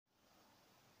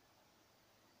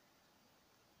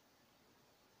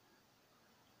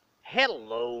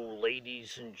Hello,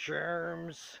 ladies and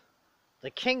germs. The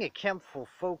king of Kempful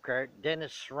folk art,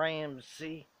 Dennis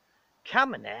Ramsey,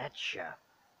 coming at ya.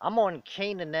 I'm on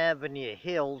Canaan Avenue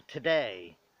Hill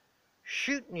today,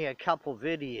 shooting you a couple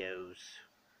videos.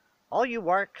 All you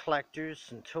art collectors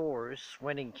and tourists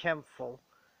winning Kempful,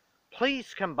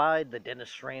 please come by the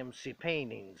Dennis Ramsey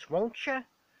paintings, won't ya?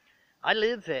 I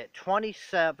live at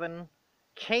 27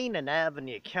 Canaan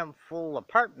Avenue, Kempful,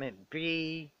 Apartment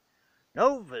B,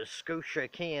 Nova Scotia,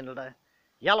 Canada.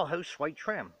 Yellow house, white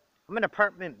trim. I'm in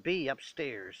apartment B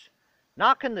upstairs.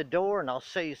 Knock on the door and I'll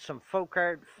say some folk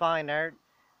art, fine art,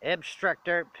 abstract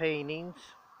art paintings.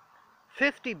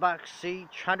 $50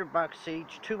 each, $100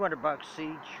 each, $200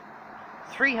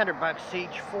 each, $300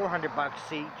 each,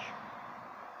 $400 each.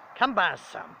 Come buy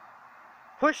some.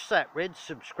 Push that red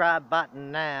subscribe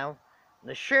button now and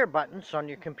the share buttons on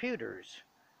your computers.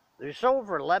 There's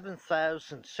over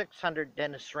 11,600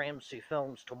 Dennis Ramsey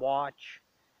films to watch.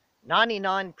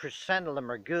 99% of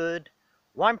them are good.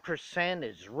 1%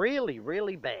 is really,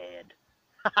 really bad.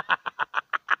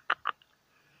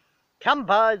 Come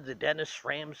by the Dennis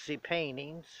Ramsey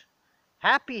paintings.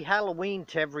 Happy Halloween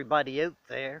to everybody out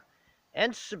there.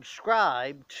 And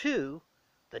subscribe to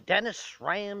the Dennis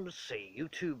Ramsey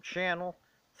YouTube channel.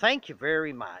 Thank you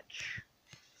very much.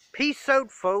 Peace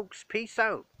out, folks. Peace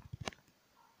out.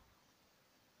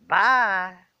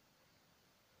 Bye.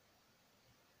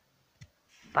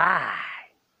 Bye.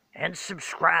 And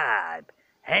subscribe.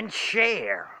 And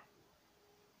share.